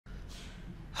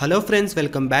Hello friends,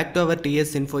 welcome back to our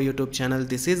Tsinfo YouTube channel.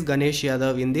 This is Ganesh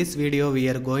Yadav. In this video, we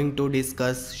are going to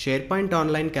discuss SharePoint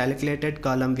Online calculated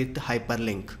column with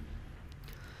hyperlink.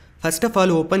 First of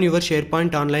all, open your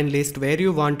SharePoint Online list where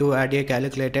you want to add a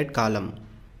calculated column.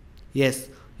 Yes,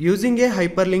 using a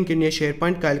hyperlink in a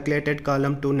SharePoint calculated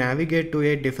column to navigate to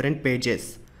a different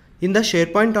pages. In the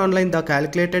SharePoint Online, the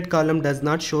calculated column does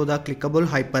not show the clickable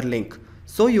hyperlink.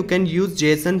 So you can use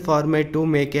JSON format to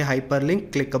make a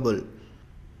hyperlink clickable.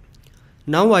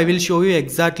 Now I will show you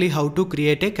exactly how to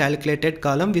create a calculated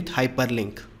column with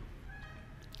hyperlink.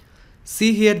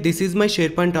 See here, this is my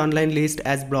SharePoint Online list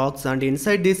as blogs, and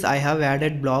inside this I have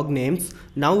added blog names.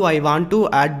 Now I want to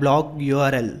add blog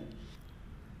URL.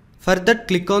 For that,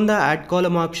 click on the add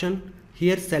column option.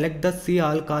 Here select the see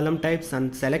all column types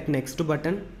and select next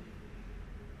button.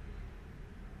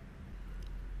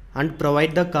 And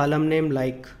provide the column name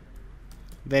like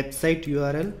website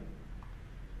URL.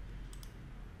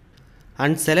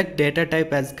 And select data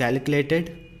type as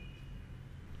calculated,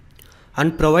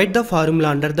 and provide the formula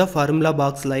under the formula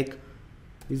box like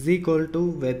is equal to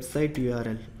website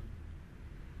URL.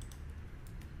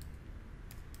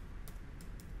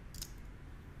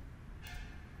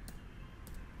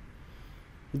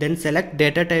 Then select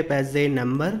data type as a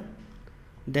number,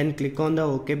 then click on the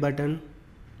OK button.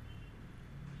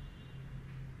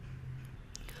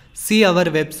 See, our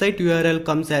website URL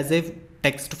comes as a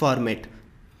text format.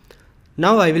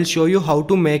 Now I will show you how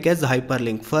to make as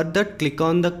hyperlink. For that, click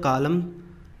on the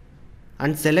column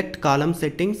and select column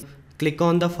settings. Click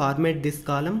on the format this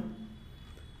column.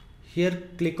 Here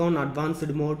click on advanced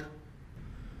mode.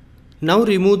 Now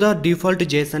remove the default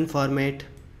JSON format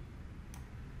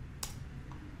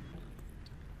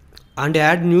and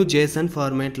add new JSON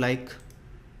format like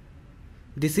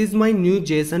this is my new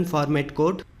JSON format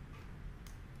code,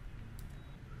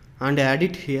 and add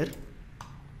it here.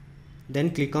 Then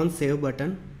click on save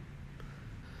button.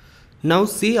 Now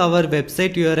see, our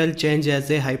website URL change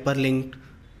as a hyperlink,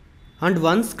 and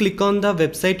once click on the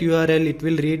website URL, it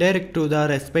will redirect to the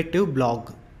respective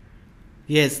blog.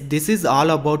 Yes, this is all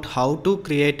about how to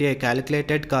create a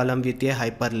calculated column with a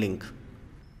hyperlink.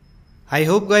 I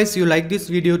hope guys you like this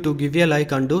video. To give a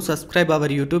like and do subscribe our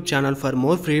YouTube channel for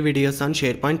more free videos on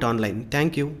SharePoint Online.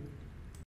 Thank you.